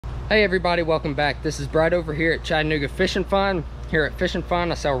Hey everybody, welcome back. This is Brad over here at Chattanooga Fishing Fun. Here at Fishing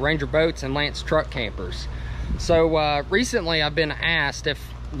Fun, I sell Ranger boats and Lance truck campers. So recently I've been asked if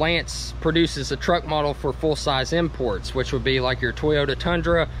Lance produces a truck model for full-size imports, which would be like your Toyota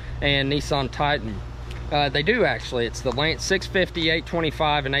Tundra and Nissan Titan. They do actually. It's the Lance 650,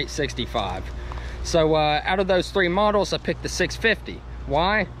 825, and 865. So out of those three models, I picked the 650.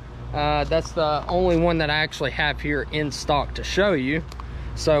 Why? That's the only one that I actually have here in stock to show you.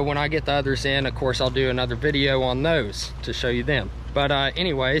 So when I get the others in, of course, I'll do another video on those to show you them. But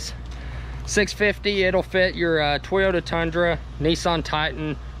anyways, 650, it'll fit your Toyota Tundra, Nissan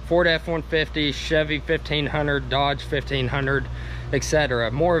Titan, Ford F-150, Chevy 1500, Dodge 1500, etc.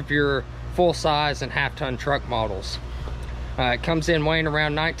 More of your full-size and half-ton truck models. It comes in weighing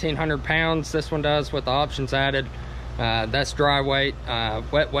around 1,900 pounds. This one does with the options added. That's dry weight.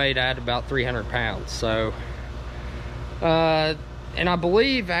 Wet weight add about 300 pounds. So and I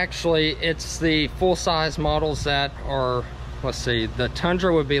believe actually it's the full-size models that are, let's see, the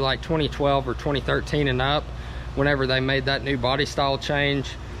Tundra would be like 2012 or 2013 and up, whenever they made that new body style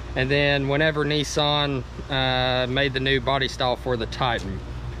change. And then whenever Nissan made the new body style for the Titan.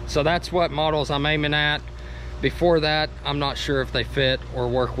 So that's what models I'm aiming at. Before that, I'm not sure if they fit or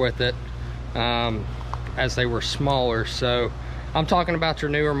work with it, as they were smaller. So I'm talking about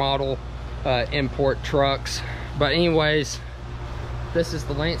your newer model import trucks. But anyways, this is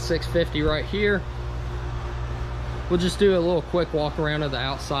the Lance 650 right here. We'll just do a little quick walk around of the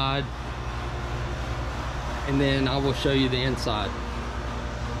outside, and then I will show you the inside.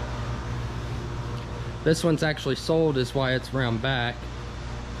 This one's actually sold, is why it's round back.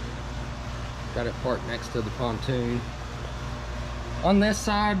 Got it parked next to the pontoon. On this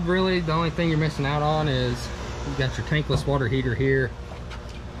side, really the only thing you're missing out on is you've got your tankless water heater here.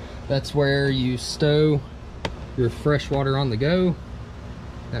 That's where you stow your fresh water on the go.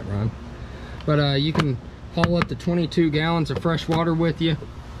 That run. But you can haul up to 22 gallons of fresh water with you.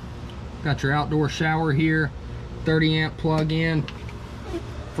 Got your outdoor shower here, 30 amp plug-in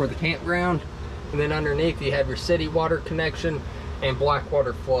for the campground. And then underneath you have your city water connection and black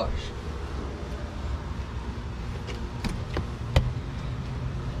water flush.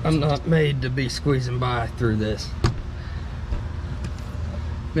 I'm not made to be squeezing by through this.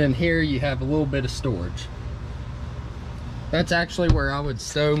 Then here you have a little bit of storage. That's actually where I would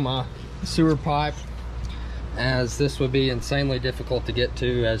stow my sewer pipe, as this would be insanely difficult to get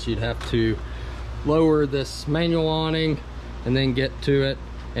to, as you'd have to lower this manual awning and then get to it.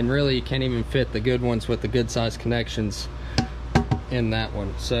 And really you can't even fit the good ones with the good size connections in that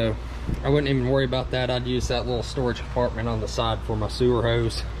one. So I wouldn't even worry about that. I'd use that little storage compartment on the side for my sewer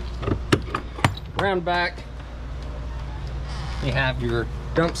hose. Round back, you have your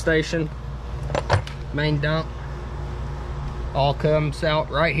dump station, main dump. All comes out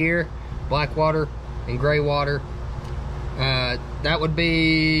right here, black water and gray water. That would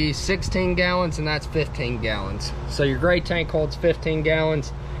be 16 gallons, and that's 15 gallons. So your gray tank holds 15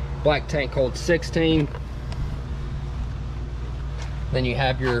 gallons, black tank holds 16. Then you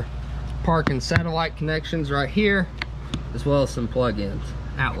have your park and satellite connections right here, as well as some plug-ins,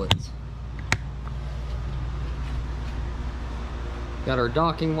 outlets. Got our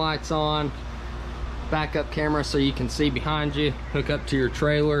docking lights on, backup camera so you can see behind you, hook up to your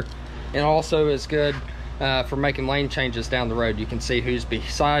trailer. And also is good for making lane changes down the road. You can see who's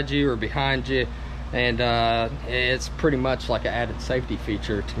beside you or behind you, and it's pretty much like an added safety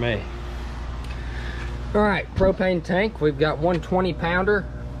feature to me. All right, propane tank, we've got 120 pounder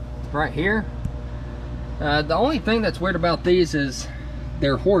right here. The only thing that's weird about these is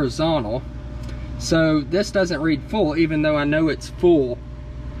they're horizontal, so this doesn't read full, even though I know it's full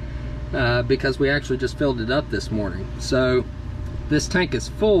because we actually just filled it up this morning. So this tank is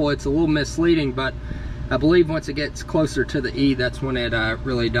full. It's a little misleading, but I believe once it gets closer to the E, that's when it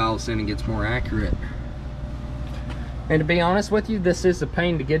really dials in and gets more accurate. And to be honest with you, this is a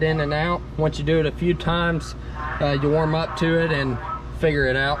pain to get in and out. Once you do it a few times, you warm up to it and figure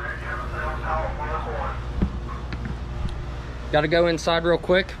it out. Got to go inside real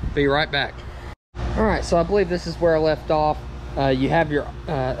quick. Be right back. All right, so I believe this is where I left off. You have your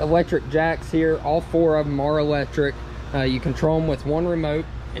electric jacks here. All four of them are electric. You control them with one remote,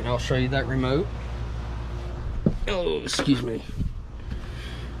 and I'll show you that remote. Oh, excuse me.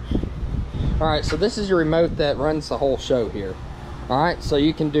 All right, so this is your remote that runs the whole show here. All right, so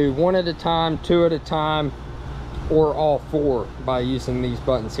you can do one at a time, two at a time, or all four by using these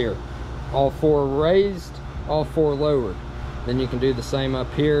buttons here. All four raised, all four lowered. Then you can do the same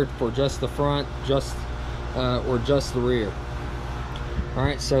up here for just the front, or just the rear. All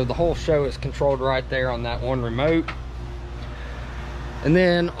right, so the whole show is controlled right there on that one remote. And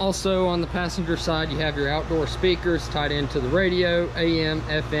then also on the passenger side, you have your outdoor speakers tied into the radio, AM,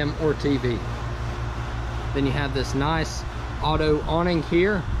 FM, or TV. Then you have this nice auto awning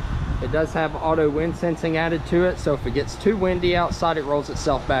here. It does have auto wind sensing added to it, so if it gets too windy outside, it rolls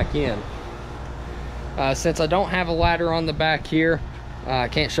itself back in. Since I don't have a ladder on the back here, I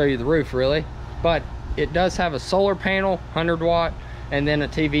can't show you the roof really, but it does have a solar panel, 100 watt, and then a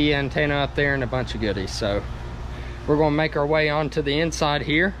TV antenna up there and a bunch of goodies. So we're going to make our way onto the inside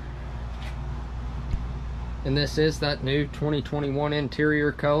here. And this is that new 2021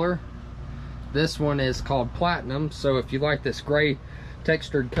 interior color. This one is called Platinum, so if you like this gray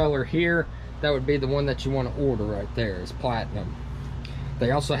textured color here, that would be the one that you want to order right there, is Platinum.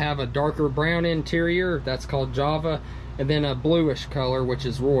 They also have a darker brown interior, that's called Java, and then a bluish color, which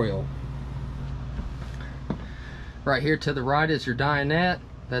is Royal. Right here to the right is your dinette.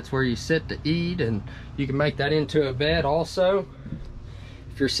 That's where you sit to eat, and you can make that into a bed also.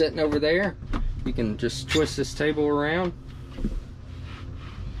 If you're sitting over there, you can just twist this table around.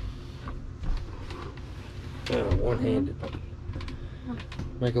 One-handed.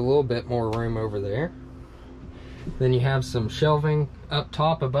 Make a little bit more room over there. Then you have some shelving up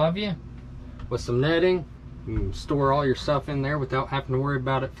top above you with some netting. You can store all your stuff in there without having to worry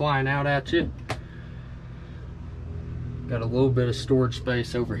about it flying out at you. Got a little bit of storage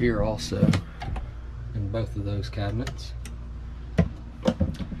space over here also in both of those cabinets.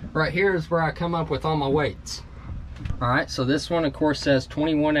 Right here is where I come up with all my weights. Alright, so this one of course says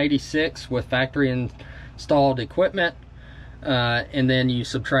 2186 with factory installed equipment, and then you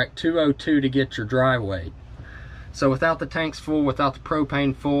subtract 202 to get your dry weight. So without the tanks full, without the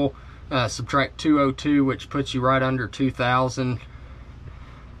propane full, subtract 202, which puts you right under 2,000,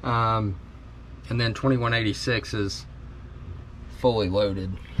 and then 2186 is fully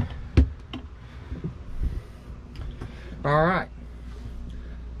loaded. All right,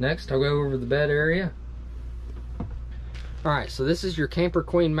 next I'll go over the bed area. All right, so this is your Camper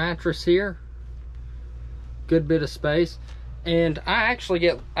Queen mattress here. Good bit of space. And I actually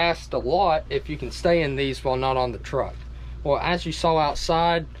get asked a lot if you can stay in these while not on the truck. Well, as you saw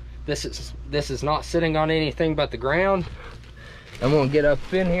outside, this is not sitting on anything but the ground. I'm gonna get up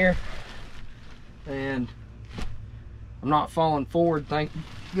in here, and I'm not falling forward, thank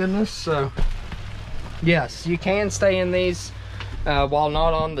goodness. So yes, you can stay in these while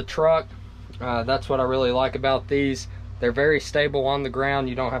not on the truck. That's what I really like about these. They're very stable on the ground.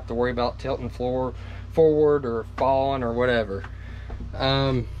 You don't have to worry about tilting forward or falling or whatever.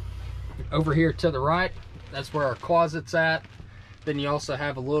 Over here to the right, that's where our closet's at. Then you also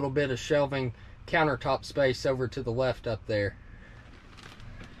have a little bit of shelving countertop space over to the left up there.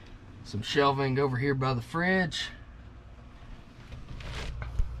 Some shelving over here by the fridge.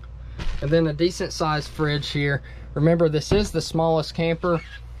 And then a decent sized fridge here. Remember, this is the smallest camper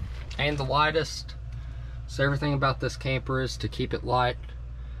and the lightest. So everything about this camper is to keep it light.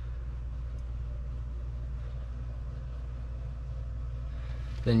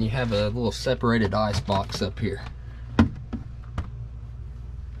 Then you have a little separated ice box up here.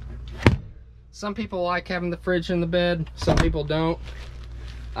 Some people like having the fridge in the bed, some people don't.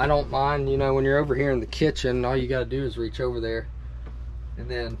 I don't mind, you know, when you're over here in the kitchen, all you gotta do is reach over there and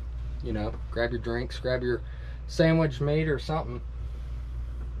then, you know, grab your drinks, grab your sandwich meat or something.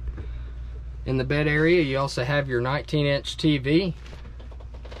 In the bed area, you also have your 19-inch TV,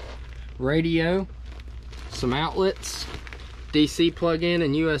 radio, some outlets, DC plug-in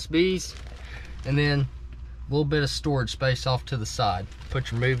and USBs, and then a little bit of storage space off to the side.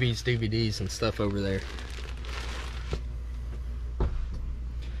 Put your movies, DVDs, and stuff over there.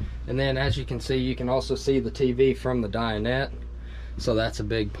 And then, as you can see, you can also see the TV from the dinette, so that's a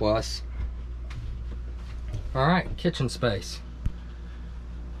big plus. All right, kitchen space.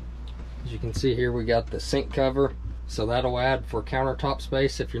 As you can see here, we got the sink cover, so that'll add for countertop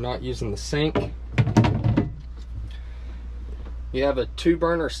space if you're not using the sink. You have a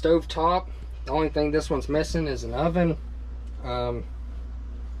 2-burner stove top. The only thing this one's missing is an oven.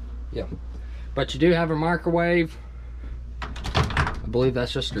 Yeah, but you do have a microwave. I believe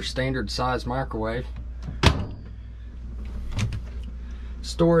that's just your standard size microwave.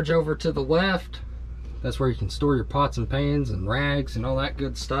 Storage over to the left. That's where you can store your pots and pans and rags and all that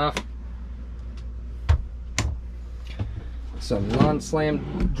good stuff. Some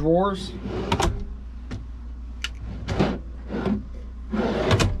non-slam drawers.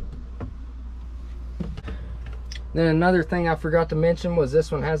 Then another thing I forgot to mention was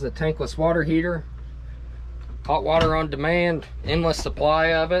this one has a tankless water heater. Hot water on demand, endless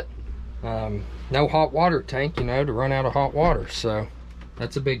supply of it. No hot water tank, you know, to run out of hot water. So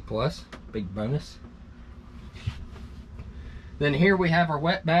that's a big plus, big bonus. Then here we have our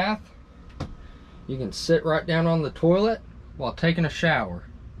wet bath. You can sit right down on the toilet while taking a shower.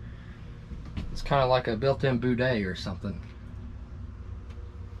 It's kind of like a built-in bidet or something.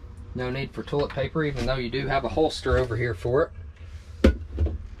 No need for toilet paper, even though you do have a holster over here for it.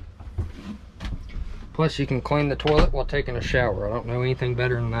 Plus you can clean the toilet while taking a shower. I don't know anything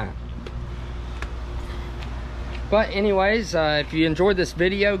better than that. But anyways, if you enjoyed this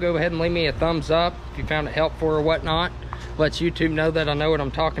video, go ahead and leave me a thumbs up if you found it helpful or whatnot. Lets YouTube know that I know what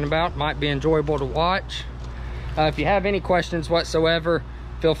I'm talking about. Might be enjoyable to watch. If you have any questions whatsoever,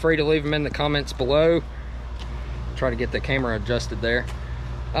 feel free to leave them in the comments below. Try to get the camera adjusted there.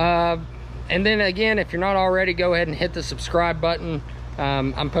 And then again, if you're not already, go ahead and hit the subscribe button.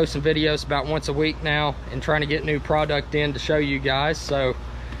 I'm posting videos about once a week now and trying to get new product in to show you guys, so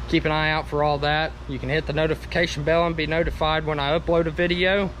keep an eye out for all that. You can hit the notification bell and be notified when I upload a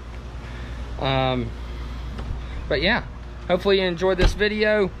video. But yeah, hopefully you enjoyed this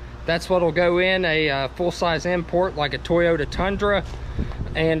video. That's what'll go in a full-size import like a Toyota Tundra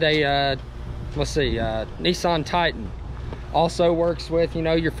and a Nissan Titan. Also works with, you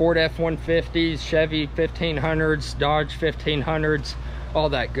know, your Ford F-150s, Chevy 1500s, Dodge 1500s, all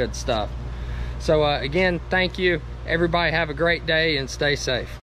that good stuff. So again, thank you. Everybody have a great day and stay safe.